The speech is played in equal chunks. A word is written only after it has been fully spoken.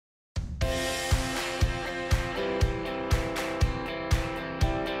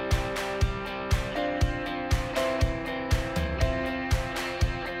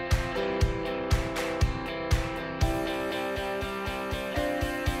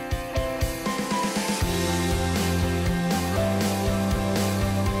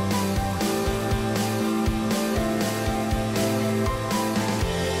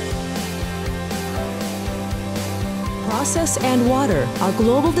Process and Water, a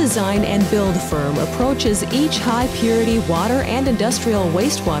global design and build firm, approaches each high-purity water and industrial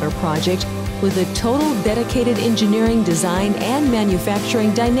wastewater project with a total dedicated engineering, design, and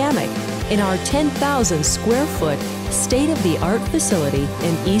manufacturing dynamic in our 10,000 square foot state-of-the-art facility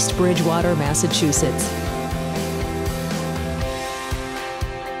in East Bridgewater, Massachusetts.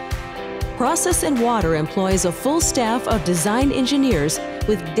 Process and Water employs a full staff of design engineers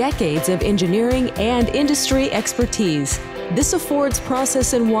with decades of engineering and industry expertise. This affords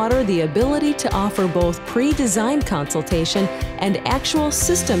Process and Water the ability to offer both pre-design consultation and actual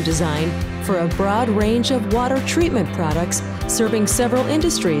system design for a broad range of water treatment products serving several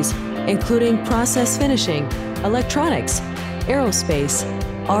industries, including process finishing, electronics, aerospace,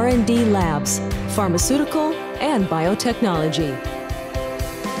 R&D labs, pharmaceutical, and biotechnology.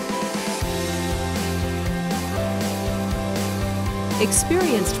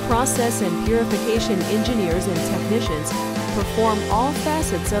 Experienced process and purification engineers and technicians perform all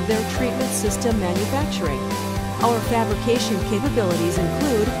facets of their treatment system manufacturing. Our fabrication capabilities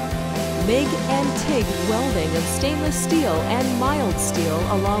include MIG and TIG welding of stainless steel and mild steel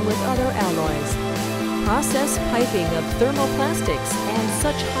along with other alloys, process piping of thermoplastics and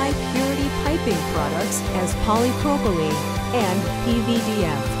such high purity piping products as polypropylene and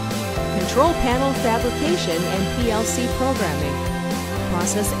PVDF, control panel fabrication and PLC programming.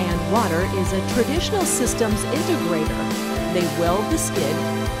 Process and Water is a traditional systems integrator. They weld the skid,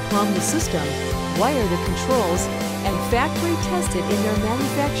 plumb the system, wire the controls, and factory test it in their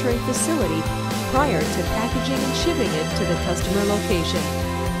manufacturing facility prior to packaging and shipping it to the customer location.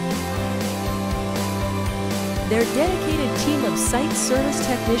 Their dedicated team of site service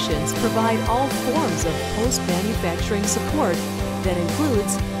technicians provide all forms of post-manufacturing support that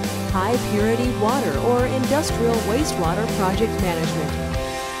includes high-purity water or industrial wastewater project management,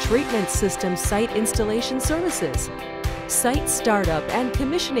 treatment system site installation services, site startup and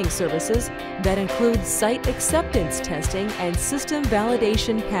commissioning services that include site acceptance testing and system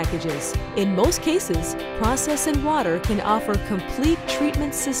validation packages. In most cases, Process and Water can offer complete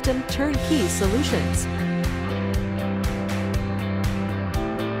treatment system turnkey solutions.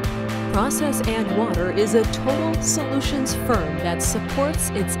 Process and Water is a total solutions firm that supports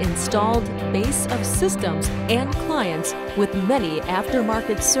its installed base of systems and clients with many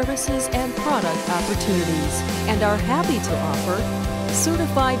aftermarket services and product opportunities, and are happy to offer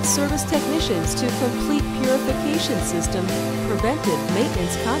certified service technicians to complete purification system preventive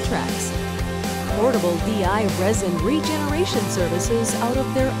maintenance contracts, portable DI resin regeneration services out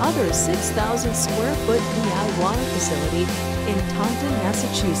of their other 6,000 square foot DI water facility in Taunton,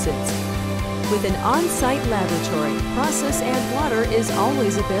 Massachusetts. With an on-site laboratory, Process and Water is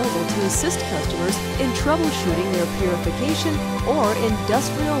always available to assist customers in troubleshooting their purification or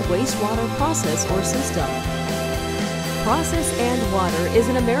industrial wastewater process or system. Process and Water is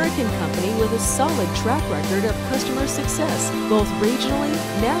an American company with a solid track record of customer success, both regionally,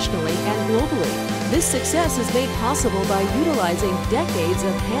 nationally, and globally. This success is made possible by utilizing decades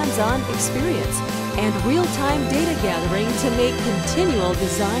of hands-on experience and real-time data gathering to make continual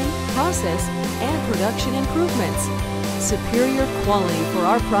design, process, and production improvements. Superior quality for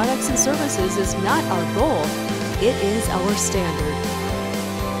our products and services is not our goal, it is our standard.